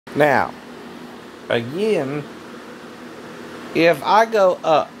Now, again, if I go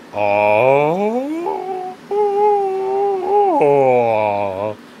up, oh,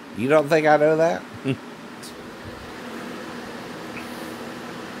 you don't think I know that?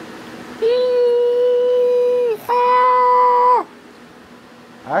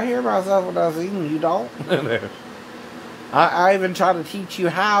 I hear myself when I sing, you don't? I even try to teach you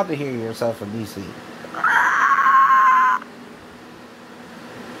how to hear yourself when you sing.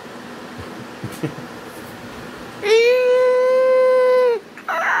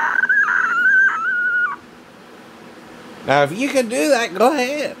 Now, if you can do that, go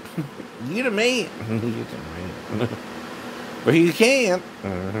ahead. You the man. You the man. But you can't.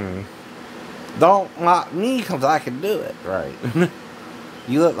 Don't mock me because I can do it, right?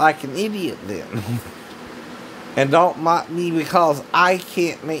 You look like an idiot then. And don't mock me because I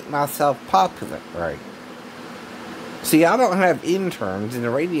can't make myself popular, right? See, I don't have interns in the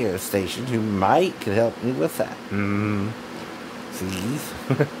radio station who could help me with that. See?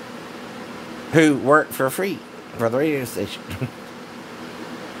 Who work for free for the radio station.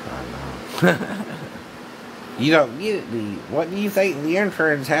 I know. You don't get it, do you? What do you think the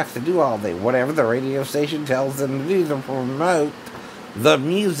interns have to do all day? Whatever the radio station tells them to do to promote the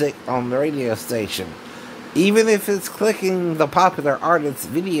music on the radio station. Even if it's clicking the popular artists'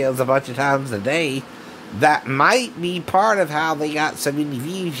 videos a bunch of times a day, that might be part of how they got so many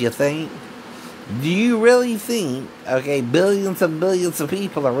views, you think? Do you really think, okay, billions and billions of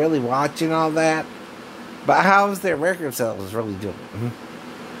people are really watching all that? But how's their record sales really doing?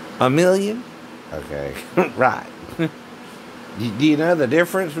 1 million? Okay, right. Do you know the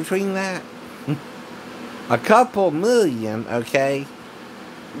difference between that? A couple million, okay,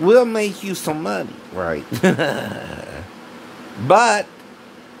 will make you some money, right? But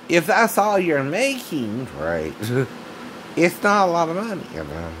if that's all you're making, right, it's not a lot of money, you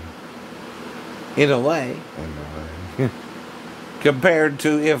know. In a way. Compared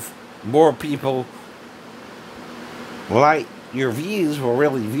to if more people like your views were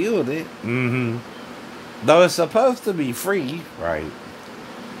really viewing it. Though it's supposed to be free, right?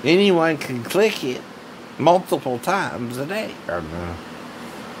 Anyone can click it multiple times a day.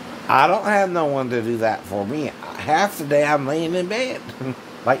 I don't have no one to do that for me. Half the day I'm laying in bed.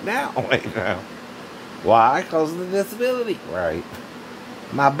 Like now. Why? Because of the disability, right?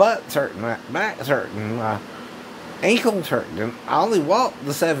 My butt's hurting, my back's hurting, my ankle's hurting. I only walked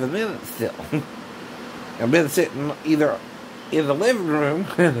the 7 minutes still. I've been sitting either in the living room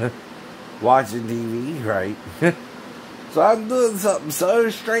watching TV, right? So I'm doing something so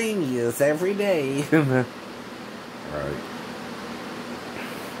strenuous every day. Right.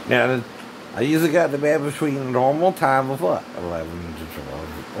 Now, I usually got to bed between the normal time of what?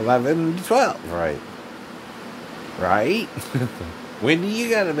 11 to 12, right? Right? When do you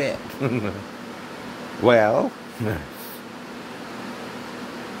go to bed? Well,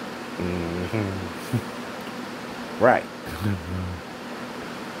 right.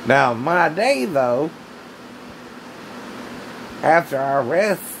 Now, my day, though, after I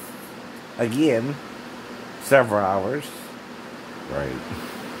rest, again, several hours, right,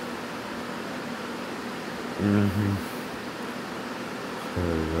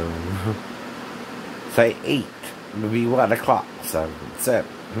 say 8, would be 1 o'clock, 7.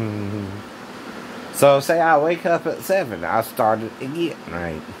 So, say I wake up at 7, I start it again,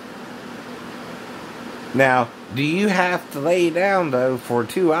 right? Now, do you have to lay down, though, for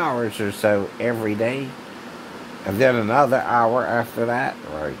 2 hours or so every day? And then another hour after that?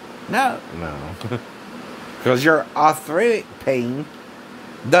 Right. No. Because your arthritic pain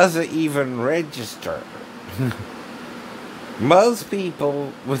doesn't even register. Most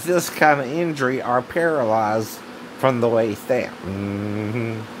people with this kind of injury are paralyzed from the waist down.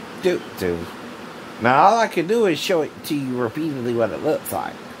 Now, all I can do is show it to you repeatedly what it looks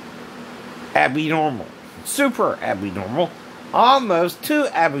like. Abnormal. Super abnormal. Almost too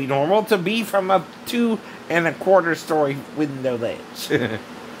abnormal to be from a 2 1/4 story window ledge.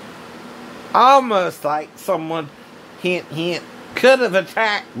 Almost like someone, hint, hint, could have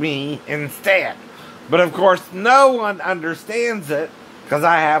attacked me instead. But of course, no one understands it because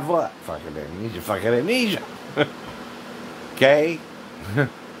I have what? Fucking amnesia. Okay?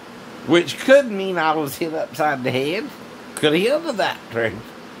 Which could mean I was hit upside the head. Could have healed of that, right?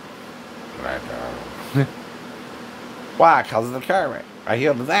 Why? Because of the car wreck. I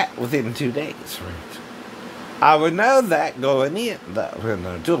healed of that within 2 days, right? I would know that going in, though,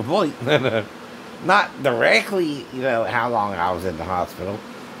 to a point. Not directly, how long I was in the hospital,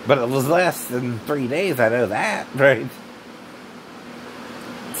 but it was less than 3 days, I know that, right?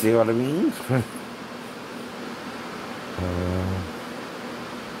 See what I mean?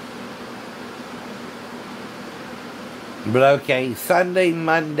 But okay, Sunday,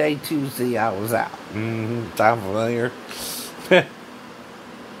 Monday, Tuesday, I was out. Sound familiar?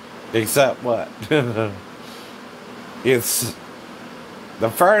 Except what? It's the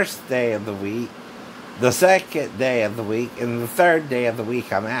first day of the week, the second day of the week, and the third day of the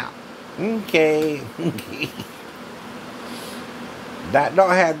week I'm out. Okay. That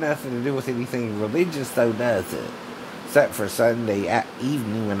don't have nothing to do with anything religious, though, does it? Except for Sunday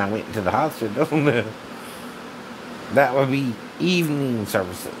evening when I went to the hospital. That would be evening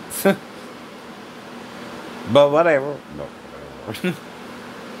services. But whatever.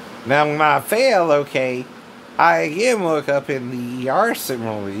 Now, when I fell, okay, I again woke up in the ER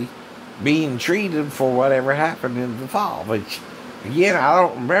similarly, being treated for whatever happened in the fall. Which, again, I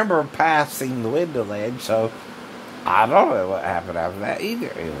don't remember passing the window ledge, so I don't know what happened after that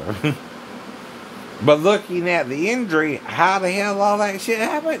either. But looking at the injury, how the hell all that shit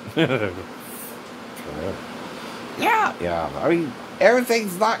happened? Yeah. I mean,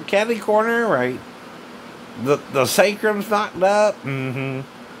 everything's knocked catty corner, right? The sacrum's knocked up, and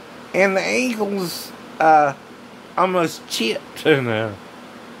the ankle's almost chipped.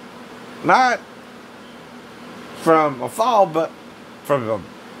 Not from a fall, but from a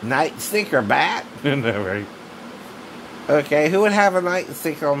nightstick or bat. Right? Okay, who would have a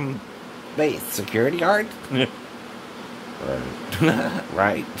nightstick on base? Security guard? Right.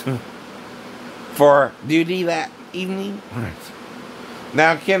 Right. For duty that evening? Right.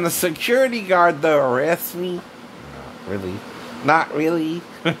 Now, can the security guard, though, arrest me? Not really.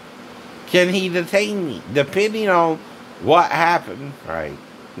 Can he detain me? Depending on what happened, right?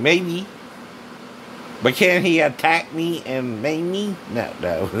 Maybe. But can he attack me and maim me?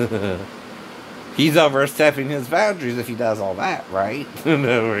 No. He's overstepping his boundaries if he does all that, right?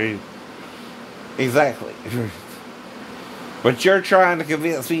 No, right? Exactly. But you're trying to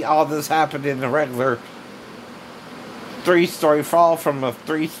convince me all this happened in a regular 3-story fall from a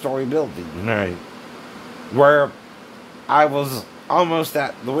 3-story building, right? Where I was almost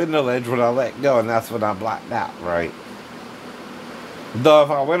at the window ledge when I let go, and that's when I blacked out, right? Though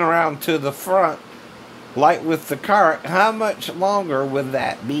if I went around to the front, like with the cart, how much longer would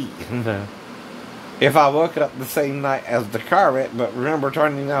that be? If I woke up the same night as the car wreck, but remember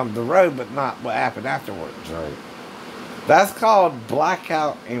turning down the road, but not what happened afterwards, right? That's called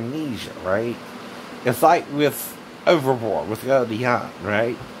blackout amnesia, right? It's like with Overboard, with Goldie Hawn,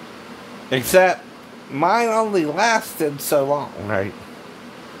 right? Except mine only lasted so long, right?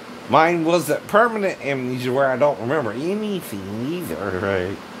 Mine wasn't permanent amnesia where I don't remember anything either,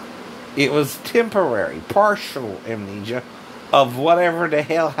 right? It was temporary, partial amnesia of whatever the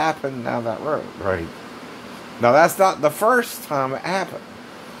hell happened down that road, right? Now, that's not the first time it happened.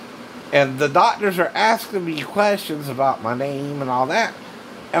 And the doctors are asking me questions about my name and all that.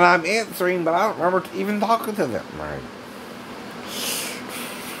 And I'm answering, but I don't remember even talking to them, right?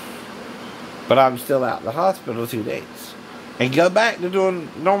 But I'm still out of the hospital 2 days. And go back to doing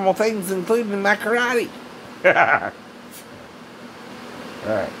normal things, including my karate.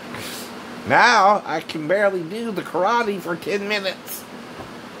 Alright. Now, I can barely do the karate for 10 minutes.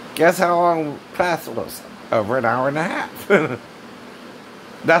 Guess how long class was? Over an hour and a half.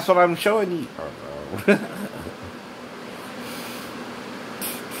 That's what I'm showing you. Oh, no.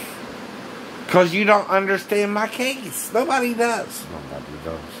 Because you don't understand my case. Nobody does.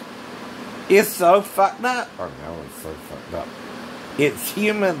 It's so fucked up. Oh, no, it's so fucked up. It's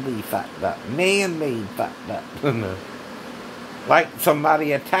humanly fucked up. Man-made fucked up. Like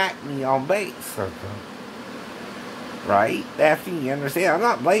somebody attacked me on base. Right? After you understand. I'm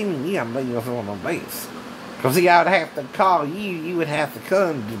not blaming you. I'm blaming someone on base. Because see, I would have to call you. You would have to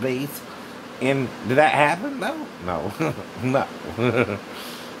come to base. And did that happen? No. No.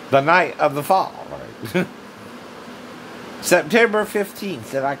 The night of the fall. Right? September 15th.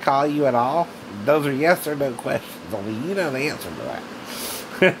 Did I call you at all? Those are yes or no questions. Only you know the answer to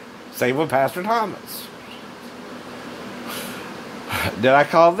that. Same with Pastor Thomas. Did I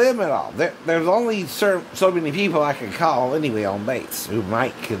call them at all? There's only so many people I can call anyway on base who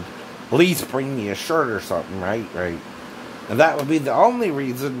could at least bring me a shirt or something, right? Right. And that would be the only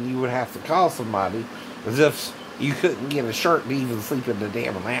reason you would have to call somebody, as if you couldn't get a shirt to even sleep in the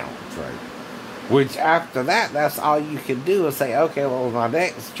damn lounge, right? Which after that, that's all you can do is say, okay, well, my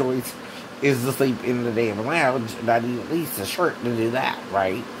next choice is to sleep in the damn lounge, and I need at least a shirt to do that,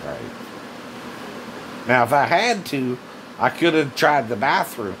 right? Right. Now, if I had to, I could have tried the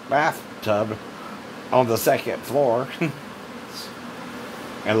bathtub on the second floor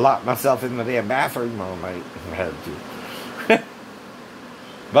and locked myself in the damn bathroom all night if I had to.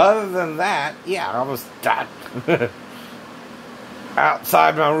 But other than that, yeah, I was stuck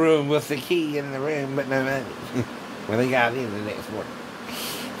outside my room with the key in the room, but no money. when they got in the next morning.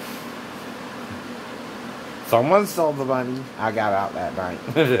 Someone stole the money. I got out that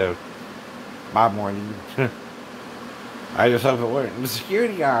night. By morning. I just hope it weren't the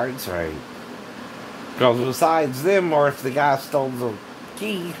security guards, right? Because besides them, or if the guy stole the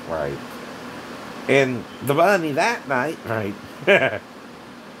key, right? And the money that night, right?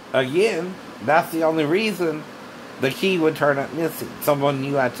 Again, that's the only reason the key would turn up missing. Someone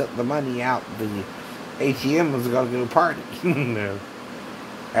knew I took the money out. The ATM was going to go party.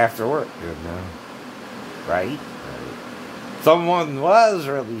 After work, right? Someone was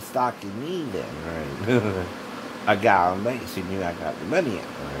really stalking me then, right? A guy on base who knew I got the money out,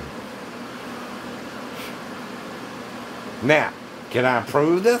 right? Now, can I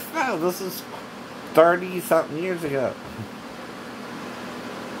prove this? No, this is 30-something years ago.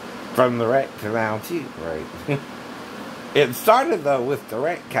 From the wreck to now, too, right? It started, though, with the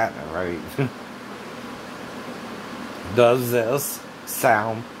wreck, kind of, right? Does this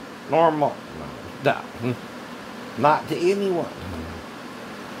sound normal? No. Not to anyone.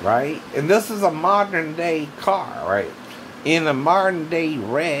 Right? And this is a modern day car, right? In a modern day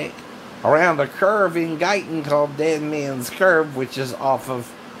wreck around a curve in Guyton called Dead Man's Curve, which is off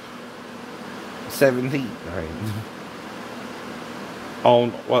of 17, right?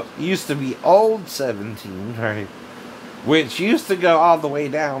 On what used to be Old 17, right? Which used to go all the way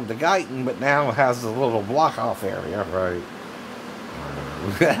down to Guyton, but now has a little block off area, right?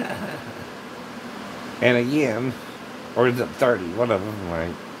 And again, or is it 30? One of them,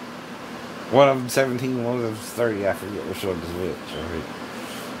 right? One of them 17, one of them 30. I forget which one is which, right?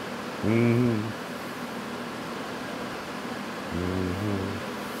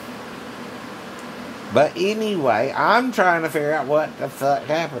 But anyway, I'm trying to figure out what the fuck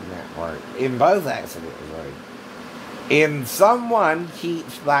happened that part in both accidents, right? And someone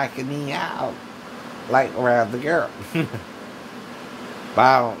keeps blacking me out, like around the girl. But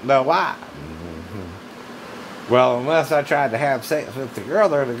I don't know why. Well, unless I tried to have sex with the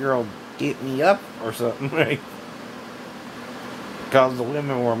girl, or the girl hit me up or something, right? Because the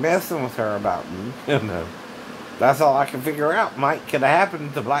women were messing with her about me. No. That's all I can figure out. Might could have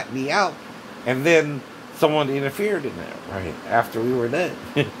happened to black me out, and then someone interfered in that, right? After we were done.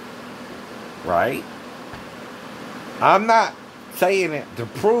 Right? I'm not saying it to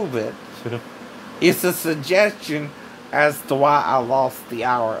prove it. It's a suggestion as to why I lost the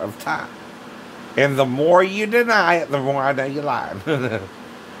hour of time. And the more you deny it, the more I know you're lying.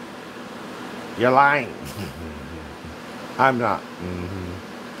 You're lying. I'm not.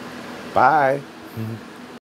 Bye.